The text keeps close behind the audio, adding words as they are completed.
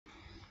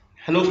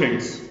Hello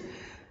friends,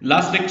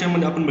 last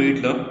लेक्चरमध्ये आपण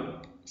बघितलं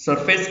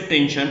सरफेस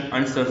टेन्शन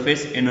आणि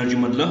सरफेस एनर्जी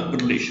मधलं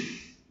रिलेशन,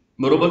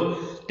 बरोबर.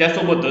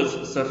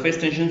 त्यासोबतच सरफेस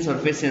टेन्शन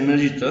सरफेस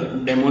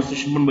एनर्जीचं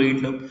डेमॉन्स्ट्रेशन पण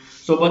बघितलं,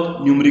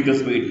 सोबत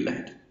न्यूमरिकल्स बघितलेलं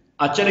आहेत.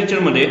 आजच्या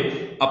लेक्चरमध्ये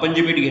आपण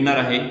जे बीट घेणार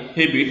आहे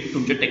हे बीट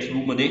तुमच्या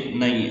टेक्स्टबुकमध्ये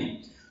नाही आहे,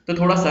 तर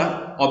थोडासा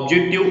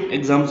ऑब्जेक्टिव्ह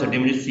एक्झामसाठी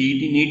म्हणजे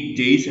सीईटी नीट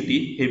जेईसाठी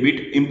हे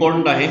बीट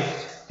इम्पॉर्टंट आहे.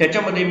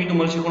 त्याच्यामध्ये मी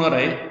तुम्हाला शिकवणार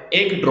आहे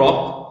एक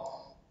ड्रॉप,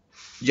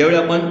 ज्यावेळी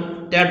आपण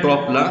त्या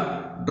ड्रॉपला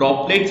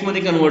ड्रॉपलेट्स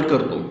मध्ये कन्वर्ट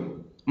करतो.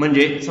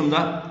 म्हणजे समजा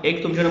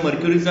एक तुमच्याकडे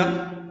मर्क्युरीचा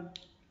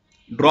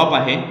ड्रॉप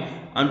आहे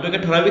आणि तो एका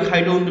ठराविक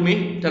हाईटवरून तुम्ही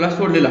त्याला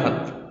सोडलेला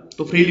आहात,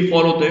 तो फ्रीली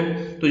फॉल होतोय.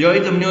 तो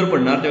ज्यावेळी जमिनीवर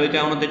पडणार त्यावेळी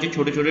काय होणार, त्याचे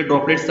छोटे छोटे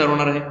ड्रॉपलेट्स तयार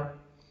होणार आहे.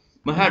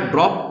 मग ह्या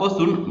ड्रॉप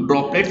पासून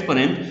ड्रॉपलेट्स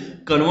पर्यंत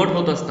कन्वर्ट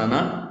होत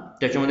असताना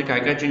त्याच्यामध्ये काय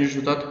काय चेंजेस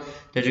होतात,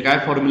 त्याचे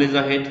काय फॉर्म्युलेज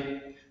आहेत.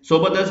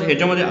 सोबतच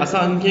ह्याच्यामध्ये असा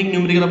आणखी एक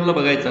न्यूमरिकल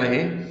आपल्याला बघायचा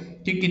आहे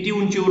की किती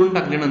उंचीवरून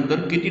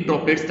टाकल्यानंतर किती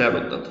ड्रॉपलेट्स तयार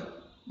होतात.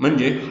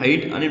 म्हणजे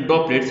हाईट आणि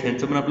ड्रॉपलेट्स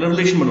यांचं पण आपल्याला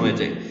रिलेशन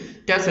बनवायचं आहे.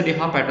 त्यासाठी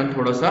हा पॅटर्न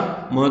थोडासा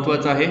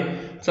महत्त्वाचा आहे.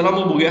 चला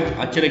मग बघूया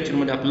आजच्या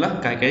लेक्चरमध्ये आपल्याला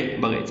काय काय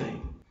बघायचं आहे.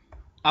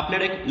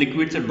 आपल्याकडे एक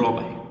लिक्विडचा ड्रॉप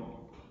आहे,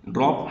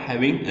 ड्रॉप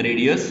हॅव्हिंग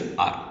रेडियस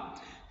आर.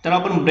 तर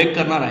आपण ब्रेक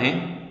करणार आहे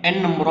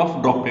N number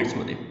of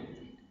ड्रॉपलेट्समध्ये,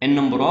 N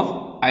number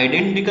of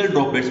identical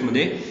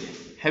ड्रॉपलेट्समध्ये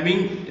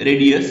having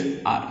radius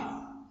R,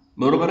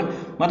 बरोबर.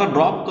 मग आता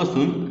ड्रॉप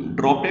पासून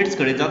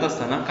ड्रॉपलेट्सकडे जात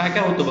असताना काय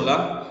काय होतं बघा.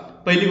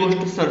 पहिली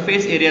गोष्ट,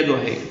 सरफेस एरिया जो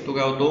आहे तो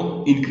काय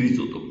होतो, इन्क्रीज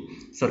होतो.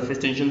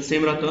 सरफेस टेन्शन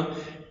सेम राहतं.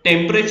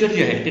 टेम्परेचर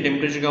जे आहे ते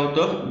टेम्परेचर काय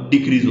होतं,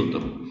 डिक्रीज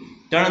होतं.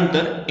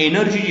 त्यानंतर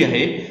एनर्जी जी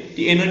आहे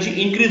ती एनर्जी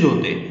इन्क्रीज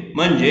होते.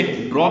 म्हणजे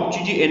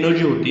ड्रॉपची जी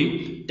एनर्जी होती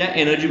त्या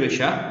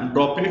एनर्जीपेक्षा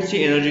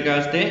ड्रॉपलेट्सची एनर्जी काय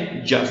असते,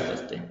 जास्त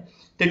असते.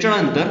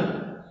 त्याच्यानंतर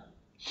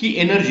ही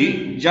एनर्जी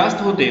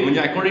जास्त होते, म्हणजे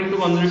according to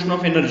conservation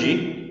of energy,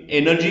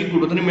 energy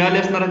कुठेतरी मिळाली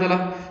असणार आहे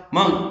त्याला.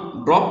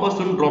 मग ड्रॉप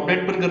पासून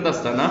ड्रॉपलेट पण करत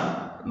असताना,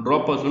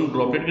 ड्रॉप पासून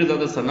ड्रॉपलेटकडे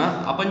जात असताना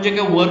आपण जे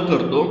काय वर्क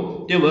करतो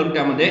ते वर्क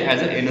त्यामध्ये ऍज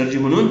अ एनर्जी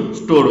म्हणून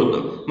स्टोअर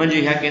होतं. म्हणजे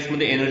ह्या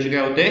केसमध्ये एनर्जी काय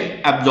होते,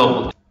 ऍब्झॉर्ब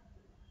होते.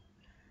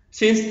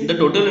 Since the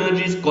total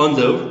energy is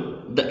कॉन्झर्व्ड,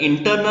 the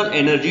internal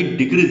energy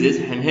decreases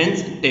and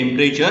hence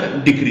temperature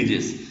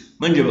decreases.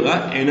 म्हणजे बघा,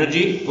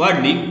 एनर्जी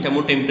वाढली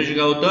त्यामुळे टेम्परेचर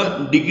काय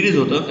होतं, डिक्रीज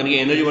होतं. कारण की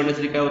एनर्जी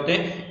वाढण्यासाठी काय होते,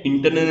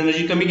 इंटरनल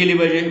एनर्जी कमी केली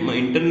पाहिजे. मग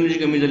इंटरनल एनर्जी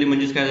कमी झाली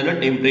म्हणजे काय झालं,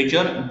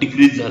 टेम्परेचर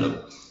डिक्रीज झालं.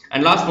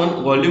 And last one,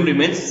 volume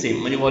remains same.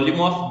 म्हणजे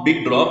व्हॉल्यूम ऑफ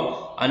बिग ड्रॉप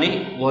आणि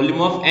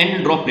व्हॉल्यूम ऑफ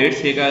एन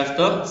ड्रॉपलेट्स हे काय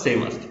असतं,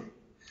 सेम असतं.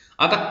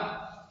 आता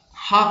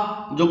हा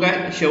जो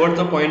काय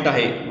शेवटचा पॉइंट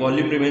आहे,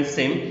 व्हॉल्यूम रिमेन्स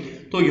सेम,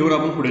 तो घेऊन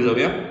आपण पुढे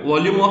जाऊया.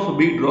 Volume of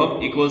big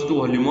drop equals to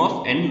volume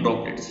of N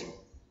droplets.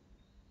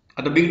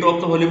 आता बिग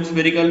ड्रॉपचा व्हॉल्यूम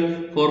स्फेरिकल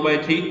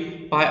 4/3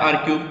 पाय आर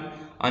क्यूब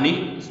आणि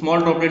स्मॉल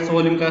ड्रॉपलेटचा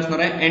व्हॉल्यूम काय असणार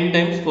आहे, n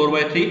टाइम्स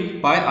 4/3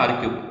 पाय आर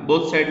क्यूब.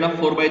 बोथ साइडला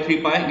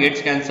 4/3 पाय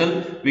gates cancel,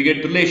 we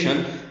get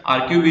relation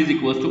R cube is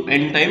equals to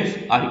n times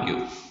R cube.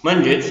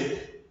 म्हणजेच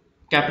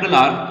capital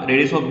R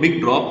radius of big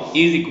drop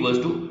is equals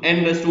to n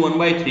raised to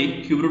 1/3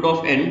 cube root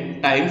of n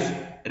times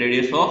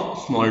radius of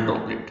small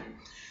droplet.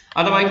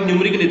 आता बघा एक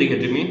numerical इथे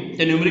घेतो मी.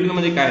 त्या numerical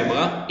मध्ये काय आहे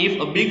बघा,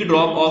 if a big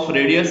drop of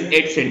radius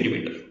 8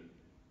 centimetre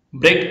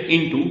break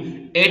into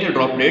 8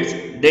 droplets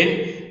then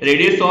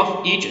radius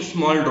of each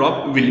small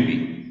drop will be.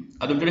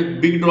 आता तुमच्याकडे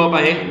बिग ड्रॉप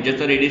आहे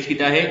ज्याचा रेडियस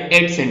किती आहे,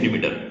 8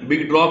 centimetre.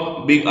 Big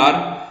drop,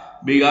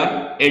 big R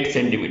 8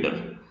 centimetre.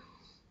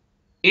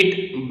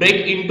 It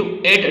break into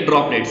 8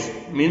 droplets,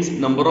 means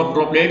number of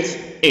droplets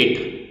 8,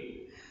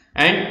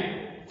 and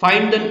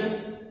find the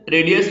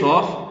radius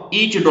of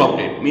each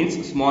droplet, means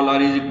small r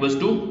is equals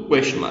to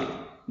question mark.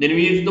 Then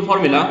we use the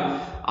formula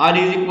r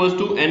is equals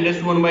to n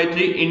raised to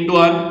 1/3 into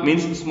r,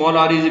 means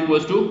small r is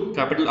equals to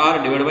capital R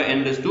divided by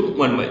n raised to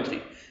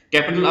 1/3.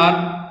 Capital R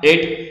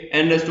 8,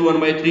 n raised to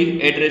 1/3,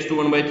 8 raised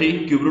to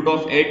 1/3, cube root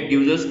of 8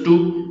 gives us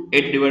 2,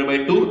 8 divided by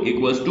 2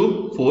 equals to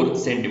 4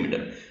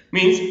 centimeter.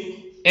 Means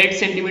 8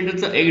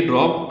 सेंटीमीटरचा एक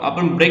drop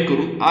आपण break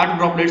करून 8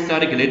 droplets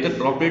तयार केले, तर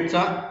ड्रॉपलेटचा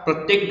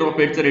प्रत्येक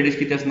ड्रॉपलेटचा radius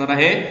किती असणार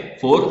आहे,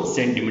 4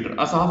 सेंटीमीटर.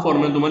 असा हा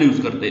फॉर्म्युला तुम्हाला यूज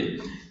करता येईल.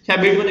 ह्या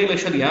बीटमध्ये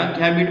लक्षात घ्या,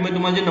 ह्या बीटमध्ये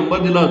तुम्हाला जे नंबर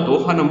दिला होतो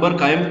हा नंबर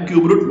कायम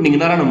क्यूब रूट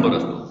निघणारा नंबर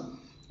असतो.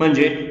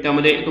 म्हणजे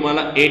त्यामध्ये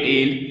तुम्हाला 8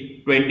 येईल,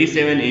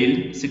 27 येईल,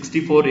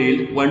 64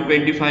 येईल,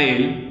 125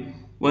 येईल,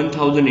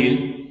 1000 येईल,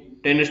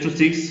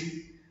 10⁶,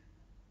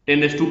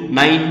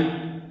 10⁹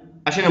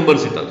 असे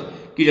नंबर्स येतात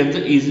की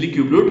ज्यांचं इझिली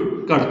क्यूब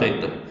रूट काढता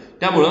येतं.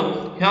 त्यामुळं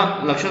ह्या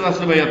लक्षात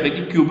असलं पाहिजे आपल्या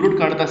की क्यूब रूट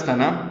काढत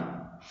असताना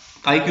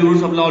काही क्यूब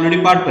रूट्स आपल्याला ऑलरेडी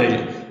पाठ पाहिजे.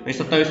 म्हणजे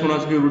 27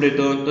 कोणाचं क्यूब रूट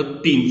येतं, तर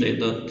 3चं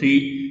येतं.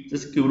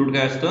 3चं क्यूब रूट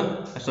काय असतं,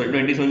 सॉरी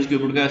 27चं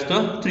क्यूब रूट काय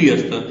असतं, 3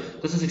 असतं.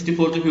 तसं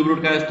 64चं क्यूब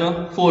रूट काय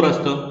असतं, 4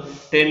 असतं.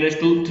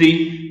 10⁻³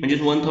 म्हणजे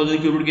 1000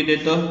 क्यूब रूट किती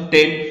येतं,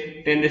 10.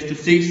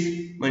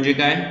 10⁶ म्हणजे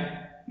काय,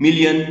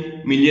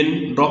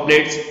 मिलियन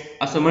ड्रॉपलेट्स.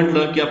 असं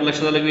म्हटलं की आपल्या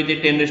लक्षात आलं की ते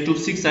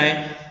 10⁶ आहे.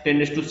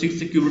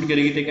 10⁶ क्यूब रूट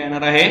केले की ते काय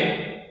येणार आहे,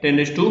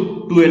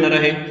 10⁻² येणार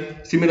आहे.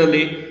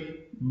 सिमिलरली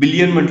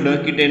बिलियन म्हटलं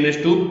की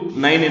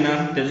 10⁹ येणार,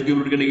 त्याचं क्यूब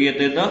रूट केलं की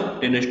येतं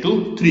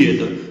 10⁻³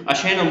 येतं.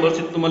 असे हे नंबर्स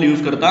तुम्हाला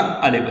यूज करता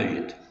आले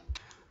पाहिजेत.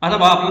 आता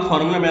बघा आपल्याला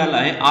फॉर्म्युला मिळाला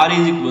आहे R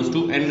is equals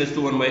to n raised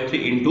to 1 by 3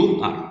 into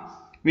R.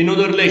 We know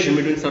the relation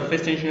between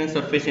surface tension and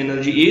surface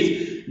energy is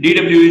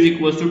dW is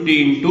equals to T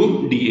into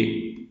dA.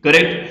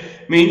 Correct?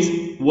 Means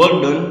work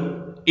done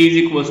is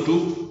equals to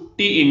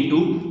T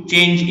into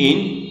change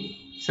in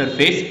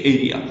surface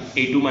area,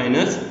 A2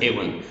 minus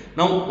A1.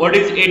 Now what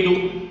is A2?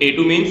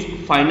 A2 means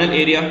final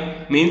area,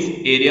 means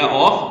area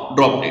of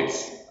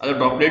droplets. आता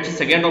droplets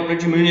सगळ्या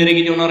droplets मिळून area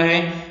किती होणार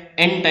आहे?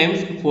 n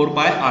times 4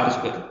 pi r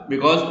square,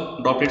 because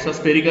droplets are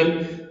spherical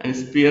and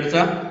sphere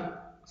चा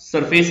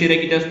surface area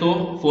किती असतो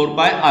 4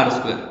 pi r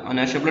square,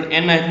 आणि अशा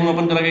आपल्याला n आहेत म्हणून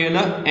आपण त्याला काय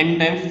केलं n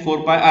times 4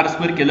 pi r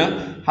square केलं.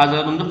 हा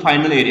झाला तुमचा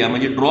फायनल एरिया,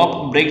 म्हणजे ड्रॉप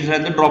ब्रेक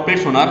झाल्यानंतर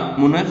ड्रॉपलेट्स होणार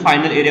म्हणून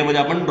फायनल एरिया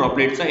मध्ये आपण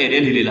ड्रॉपलेटचा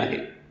एरिया लिहिलेला आहे.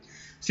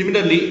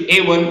 Similarly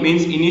A1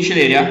 means initial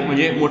area,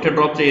 म्हणजे मोठ्या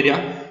ड्रॉपचा area,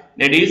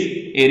 that is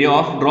area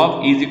of drop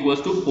is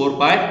equals to 4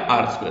 pi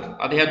r square.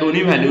 आता ह्या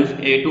दोन्ही व्हॅल्यूज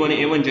A2 आणि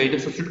A1 च्या इथे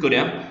सबस्टिट्यूट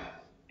करूया.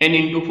 n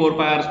into 4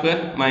 pi r square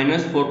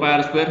minus 4 pi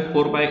r square,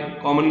 4 pi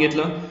common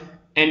घेतलं,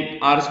 n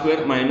r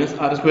square minus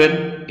r square,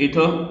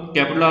 इथं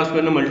capital r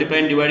square ने मल्टिप्लाय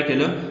आणि डिवाइड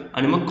केलं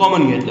आणि मग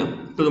कॉमन घेतलं,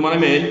 तर तुम्हाला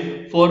मिळेल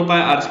 4 pi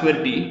r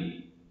square t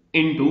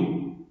into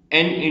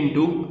n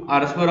into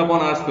r square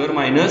upon r square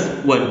minus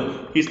 1.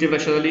 ही स्टेप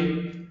लक्षात आली.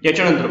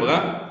 याच्यानंतर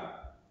बघा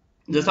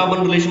जसं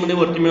आपण रिलेशन मध्ये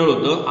वरती मिळवलं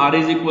होतं r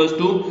is equals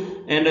to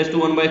n raised to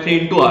 1 by 3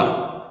 into r,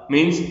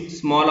 means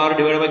small r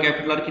divided by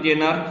capital R किती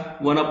येणार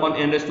 1 upon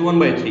n raised to 1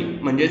 by 3,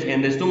 म्हणजेच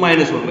n raised to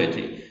minus 1 by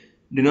 3.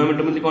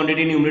 Denominator मध्ये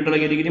क्वांटिटी न्यूमरेटरला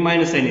गेली की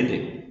मायनस साइन येते,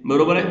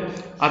 बरोबर आहे.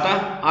 आता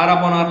r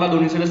upon r ला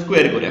दोन्ही साइडला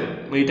स्क्वेअर करूया,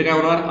 मग इथे काय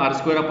होणार r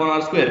square upon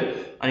r square,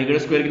 आणि इकडे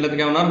स्क्वेअर केलं तर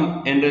काय होणार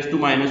n raised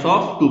to minus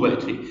of 2 by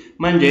 3.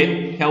 म्हणजे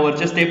ह्या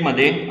वरच्या स्टेप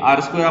मध्ये r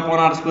square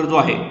upon r square जो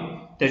आहे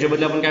त्याच्या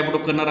बदले आपण काय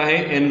पुट करणार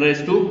आहे n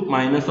raised to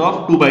minus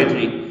of 2 by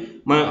 3.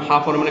 मग हा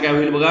फॉर्म्युला काय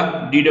होईल बघा,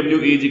 dw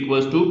is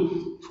equals to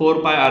 4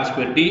 pi r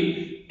square t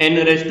n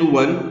raised to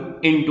 1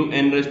 into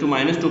n raised to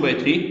minus 2 by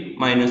 3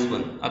 minus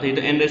 1. आता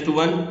इथं n raised to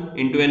 1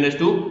 into n raised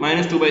to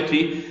minus 2 by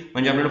 3,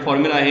 म्हणजे आपल्याला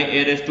formula आहे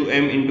a raised to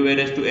m into a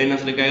raised to n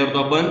असले काय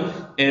करतो आपण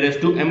a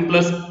raised to m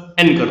plus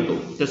n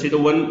करतो. तसे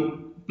इथं 1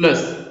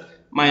 plus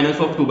minus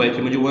of 2 by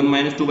 3 म्हणजे 1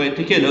 minus 2 by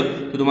 3 केलं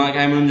तर तुम्हाला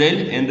काय मिळून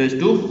जाईल n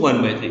raised to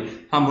 1 by 3.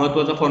 हा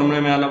महत्त्वाचा फॉर्म्युला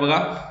मिळाला बघा,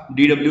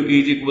 dw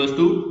is equals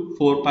to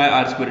 4 pi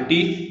r square t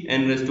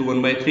n raised to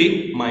 1 by 3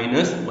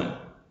 minus 1.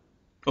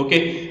 Okay.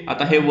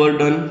 आता हे वर्क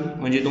डन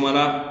म्हणजे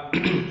तुम्हाला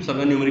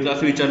सगळं न्यूमेरिकल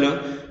असं विचारलं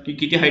की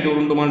किती हाईट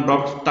वरून तुम्हाला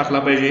ड्रॉप टाकला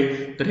पाहिजे,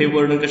 तर हे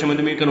वर्क डन कशामध्ये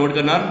तुम्ही कन्वर्ट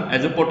करणार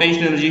ॲज अ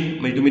पोटेन्शियल एनर्जी,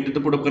 म्हणजे तुम्ही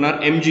तिथं पुढे करणार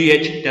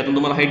mgh, त्यातून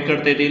तुम्हाला हाईट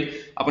काढता येतील.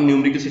 आपण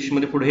न्यूमेरिकल सेक्शन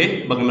मध्ये पुढे हे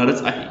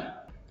बघणारच आहे.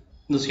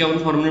 जसं की आपण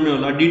फॉर्म्युला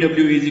मिळवला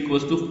dw is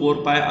equals to 4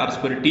 pi r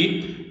square t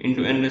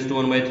into n raised to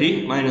 1 by 3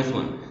 minus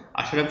 1.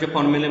 अशा टाईपच्या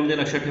फॉर्म्युल्यामध्ये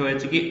लक्षात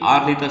ठेवायचं की r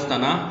लिहित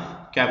असताना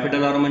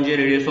कॅपिटल R म्हणजे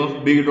रेडियस ऑफ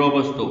बिग ड्रॉप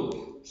असतो,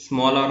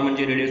 स्मॉल r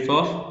म्हणजे रेडियस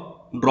ऑफ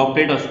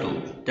ड्रॉपलेट असतो,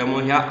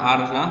 त्यामुळे ह्या r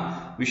ला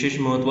विशेष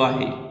महत्त्व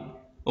आहे.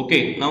 Okay.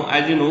 Now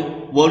as you know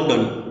work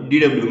done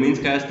dw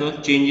means काय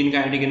असतं change in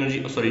kinetic energy,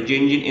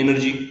 change in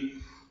energy.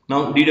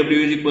 Now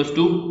dw is equals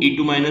to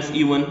E2 minus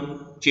E1,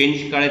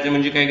 change काढायचं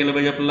म्हणजे काय केलं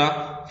पाहिजे आपल्याला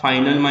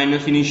final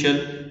minus initial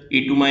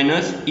E2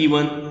 minus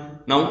E1.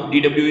 Now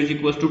dw is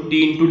equals to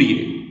T into dA.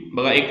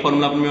 बघा एक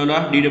फॉर्म्युला आपण मिळवला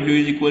dw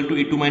is equal to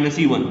E2 minus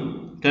E1,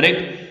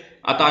 correct.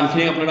 आता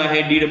आणखी आपल्याला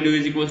आहे dw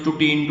is equals to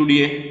T into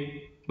dA.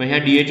 मग ह्या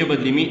dA च्या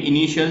बदली मी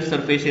इनिशियल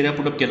सरफेस एरिया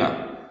पुटअप केला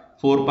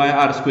 4 pi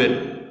r square,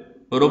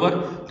 बरोबर.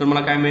 तर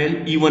मला काय मिळेल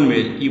E1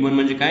 मिळेल. E1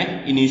 म्हणजे काय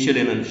इनिशियल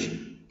एनर्जी,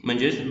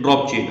 म्हणजे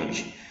ड्रॉपची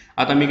एनर्जी.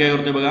 आता मी काय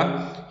करतोय बघा,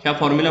 ह्या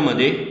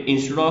फॉर्म्युलामध्ये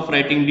instead of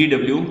writing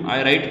dw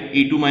I right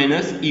E2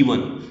 minus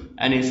E1,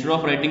 and instead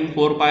of writing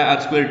 4 pi r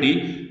square t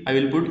I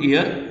will put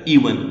here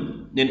E1.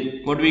 Then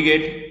what we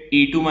get,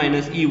 E2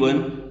 minus E1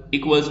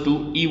 equals to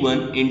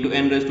E1 into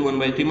n raised to 1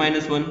 by 3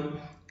 minus 1.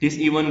 This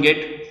E1 get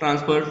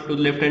transferred to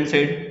the left hand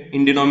side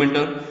in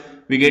denominator.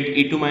 We get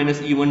E2 minus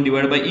E1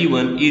 divided by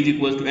E1 is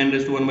equals to n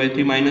raised to 1 by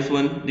 3 minus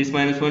 1. This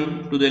minus 1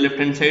 to the left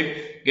hand side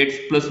gets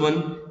plus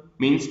 1,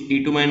 means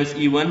E2 minus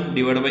E1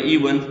 divided by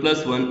E1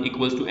 plus 1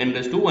 equals to n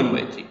raised to 1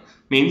 by 3.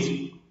 Means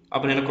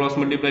आपण याला cross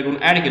multiply करून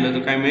add केलं तर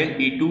काय मिळेल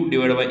E2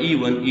 divided by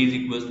E1 is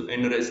equals to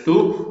n raised to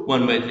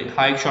 1 by 3.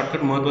 हा एक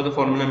shortcut महत्त्वाचा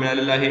फॉर्म्युला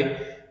मिळालेला आहे.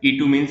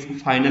 E2 means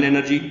final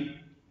energy,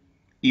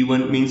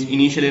 E1 means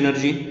initial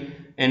energy,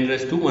 n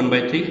raised to 1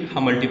 by 3 हा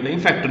मल्टिप्लाइंग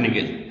फॅक्टर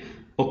निघेल.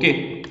 ओके.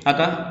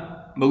 आता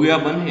बघूया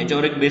आपण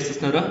याच्यावर एक बेस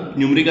असणारं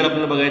न्यूमरिकल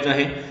आपल्याला बघायचं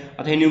आहे.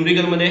 आता हे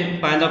न्यूमरिकल मध्ये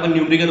पहिल्यांदा आपण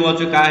न्यूमरिकल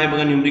वाचू. काय आहे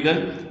बघा numerical,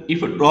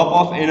 if drop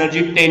of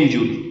energy 10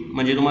 joule,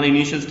 म्हणजे तुम्हाला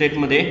इनिशियल स्टेट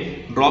मध्ये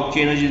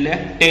ड्रॉपची एनर्जी दिली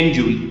आहे 10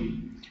 joule,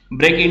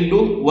 break into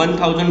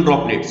 1000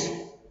 droplets,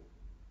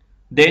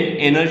 then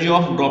energy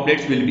of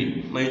droplets will be,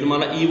 म्हणजे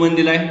तुम्हाला E1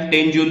 दिलाय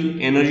 10 joule,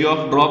 energy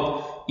of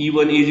drop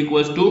E1 is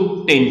equals to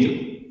 10 joule,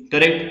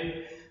 correct.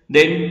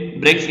 Then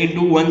breaks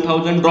into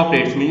 1000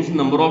 droplets, means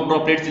number of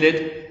droplets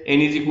दिलेत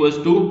n is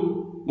equals to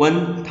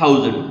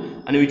 1000,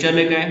 आणि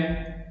विचारले काय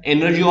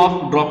energy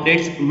of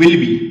droplets will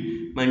be,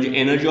 म्हणजे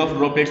energy of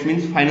droplets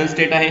means final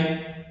state आहे,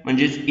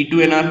 म्हणजेच E2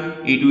 येणार.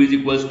 E2 is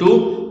equals to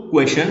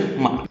question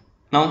mark.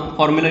 Now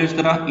formula use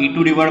करा,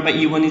 E2 divided by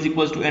E1 is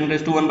equals to n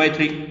raised to 1 by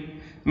 3,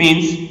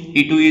 means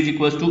E2 is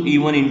equals to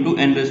E1 into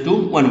n raised to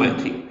 1 by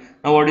 3.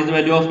 Now what is the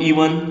value of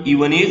E1?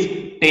 E1 is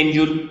 10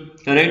 joule,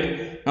 correct?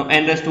 Now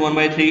n raised to 1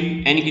 by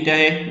 3, n किती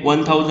आहे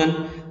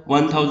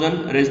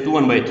 1000 raised to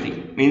 1 by 3,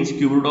 means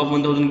cube root of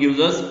 1000 gives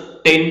us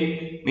 10,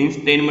 means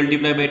 10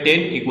 multiplied by 10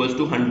 equals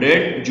to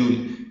 100 joule.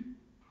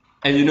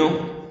 As you know,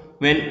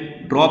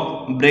 when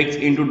drop breaks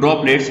into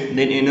droplets,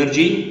 then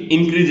energy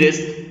increases.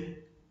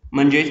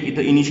 म्हणजे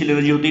इथं initial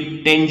energy होती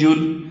 10 joule,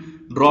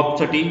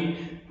 ड्रॉपसाठी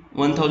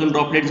 1000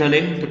 droplet झाले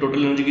तर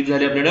total energy किती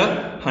झाली आपल्याला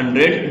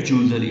 100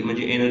 joule झाली,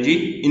 म्हणजे एनर्जी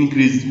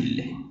इन्क्रीज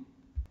झालेली आहे.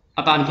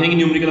 आता आणखी एक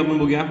न्यूमरिकल आपण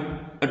बघूया.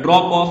 A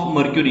drop of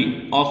mercury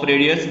of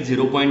radius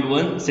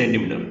 0.1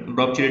 centimetre,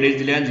 ड्रॉपची radius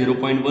दिली आहे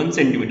 0.1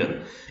 centimetre,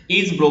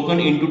 is broken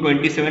into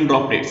 27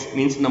 droplets,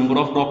 means number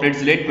of droplets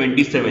दिले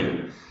 27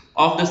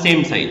 of the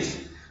same size.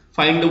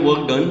 Find the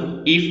work done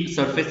if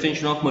surface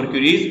tension of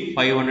mercury is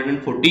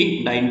 540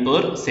 dyne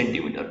per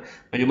centimeter.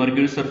 म्हणजे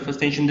mercury surface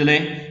tension दिलंय,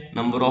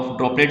 number of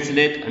droplets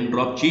दिलेत आणि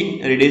ड्रॉपची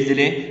radius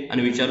दिले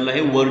आणि विचारलं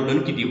आहे work done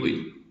किती होईल.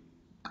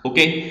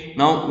 Okay,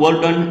 now work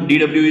done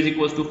dw is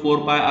equals to 4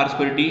 pi r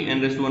square t n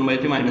raised to 1 by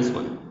 3 minus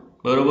 1.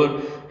 बरोबर,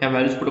 ह्या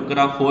व्हॅल्यूज पुट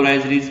करा. 4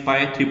 as it is pi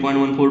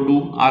 3.142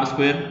 r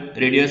square,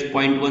 radius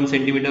 0.1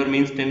 centimeter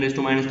means 10 raised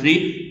to minus 3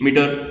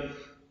 meter,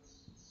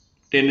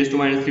 10 raised to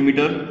minus 3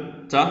 meter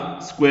चा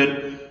square.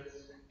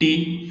 T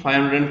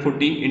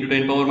 540 into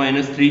 10 power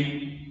minus 3,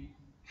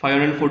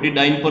 540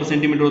 dine पर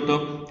centimetre होतं,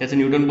 त्याचं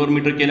Newton पर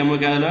metre केल्यामुळे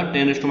काय झालं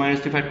 10 raised to minus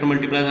 3 factor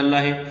multiply झालेला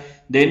आहे.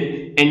 Then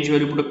n ची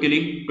value put up केली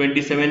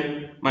 27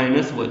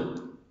 minus 1,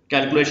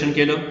 कॅल्क्युलेशन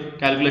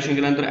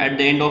केल्यानंतर at the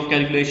end of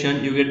calculation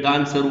you get the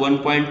answer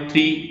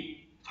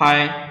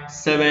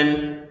 1.357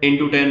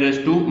 into 10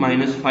 raised to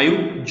minus 5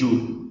 joule.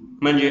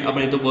 म्हणजे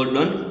आपण इथं वर्क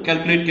डन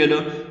कॅल्क्युलेट केलं.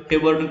 हे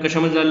वर्क डन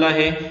कशामध्ये झालेलं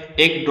आहे,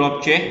 एक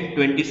ड्रॉपचे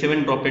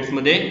 27 ड्रॉपलेट्स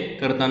मध्ये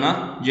करताना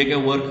जे काय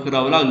वर्क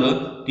करावं लागलं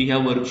ती ह्या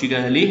वर्कची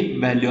काय झाली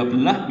व्हॅल्यू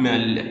आपल्याला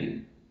मिळालेली आहे.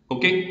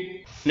 ओके,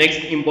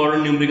 नेक्स्ट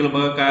इम्पॉर्टंट न्यूमरिकल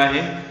बघा काय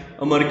आहे.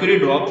 अ mercury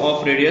drop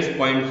of radius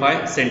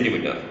 0.5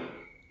 centimetre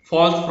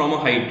falls from a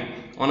height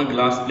on a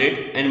glass plate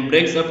and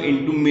breaks up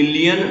into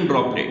million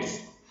droplets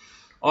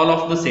all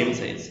of the same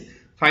size.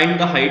 Find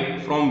the height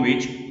from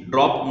which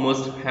drop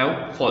must have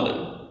fallen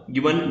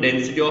given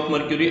density of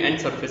mercury and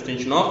surface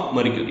tension of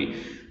mercury.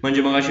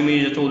 म्हणजे मग अशी मी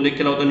ज्याचा उल्लेख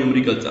केला होता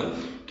न्यूमरिकलचा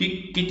की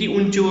किती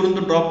उंचीवरून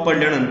तो ड्रॉप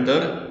पडल्यानंतर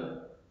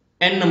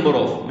n नंबर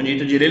ऑफ, म्हणजे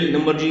इथे जिरेल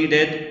नंबर जी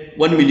आहेत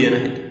 1 मिलियन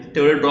आहेत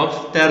तेवढे ड्रॉप्स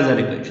तयार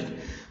झाले पाहिजेत.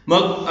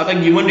 मग आता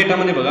गिवन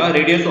डेटामध्ये बघा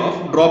रेडियस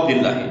ऑफ ड्रॉप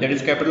दिलेला आहे, that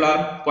is capital R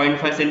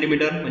 0.5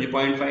 centimetre म्हणजे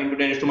 0.5 into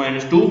 10 raised to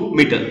minus 2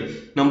 metre.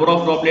 Number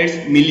of droplets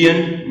million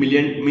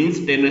means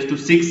 10 raised to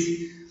 6,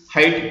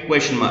 height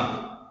question mark.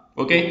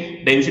 Okay,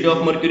 density of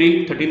mercury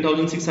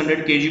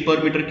 13,600 kg per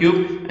meter cube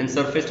and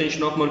surface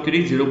tension of mercury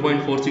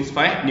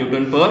 0.465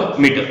 Newton per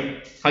meter.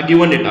 हा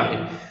given data आहे.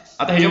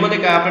 आता ह्याच्यामध्ये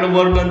काय आपल्याला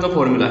work डनचा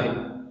formula आहे,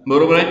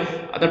 बरोबर आहे.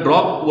 आता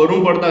ड्रॉप वरून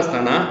पडता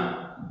असताना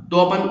तो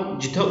आपण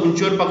जिथं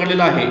उंचीवर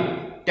पकडलेला आहे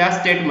त्या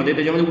स्टेटमध्ये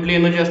त्याच्यामध्ये कुठली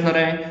एनर्जी असणार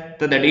आहे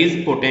तर दॅट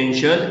इज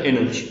पोटेन्शियल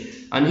एनर्जी.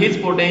 आणि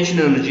हीच पोटेन्शियल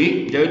एनर्जी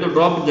ज्यावेळी तो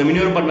ड्रॉप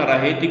जमिनीवर पडणार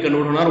आहे ती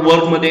कन्वर्ट होणार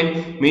वर्क मध्ये,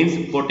 means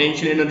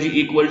potential energy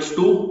equals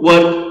to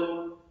work.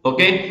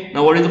 Okay,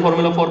 now what is the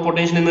formula for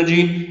potential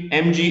energy?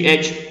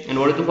 mgh. And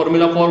what is the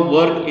formula for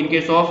work in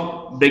case of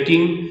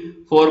breaking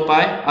 4 pi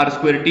r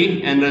square t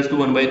n raised to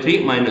 1 by 3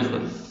 minus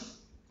 1.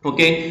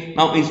 Okay,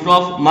 now instead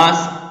of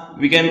mass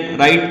we can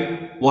write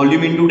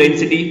volume into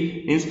density,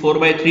 means 4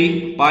 by 3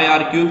 pi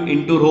r cube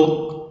into rho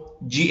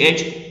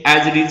gh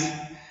as it is.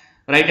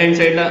 Right hand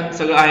side ला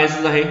सगळं is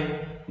आहे.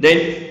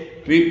 Then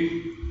we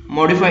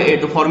modify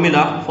the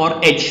formula for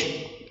h.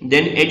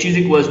 Then h is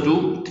equals to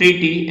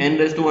 3t n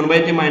raised to 1 by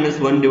 3 minus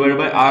 1 divided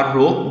by r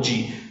rho g.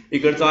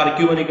 इकडचा r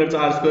cube आणि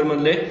इकडचा r square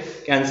मधले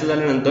cancel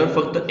झाल्यानंतर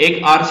फक्त एक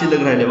r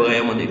शिल्लक राहिले बघा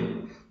यामध्ये.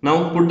 Now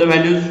put the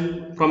values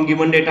from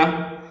given data,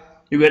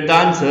 you get the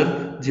answer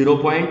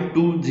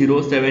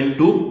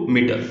 0.2072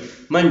 metre,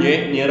 म्हणजे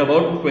नियर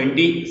अबाउट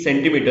 20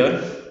 सेंटीमीटर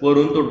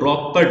वरून तो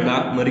ड्रॉप पडला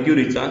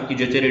मर्क्युरीचा की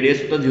ज्याचे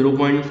रेडियस होता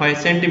 0.5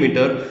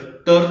 सेंटीमीटर,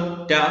 तर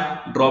त्या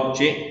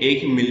ड्रॉपचे 1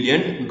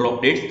 मिलियन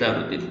ड्रॉपलेट्स तयार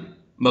होतील.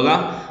 बघा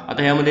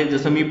आता ह्यामध्ये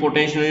जसं मी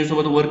पोटेन्शियल एनर्जी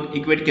सोबत वर्क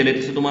इक्वेट केले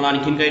तसं तुम्हाला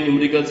आणखीन काही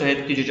न्यूमरिकल्स आहेत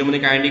की ज्याच्यामध्ये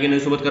कायनेटिक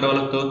एनर्जी सोबत करावं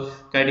लागतं,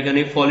 काही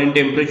ठिकाणी फॉल इन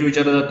टेम्परेचर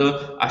विचारलं जातं,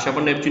 अशा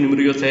पण टाईपची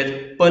न्यूमरिकल्स आहेत.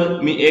 पण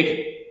मी एक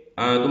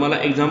तुम्हाला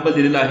एक्झाम्पल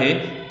दिलेलं आहे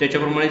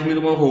त्याच्याप्रमाणेच मी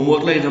तुम्हाला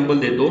होमवर्कला एक्झाम्पल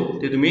देतो,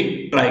 ते तुम्ही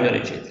ट्राय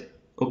करायचे.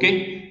 Okay,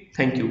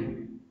 thank you.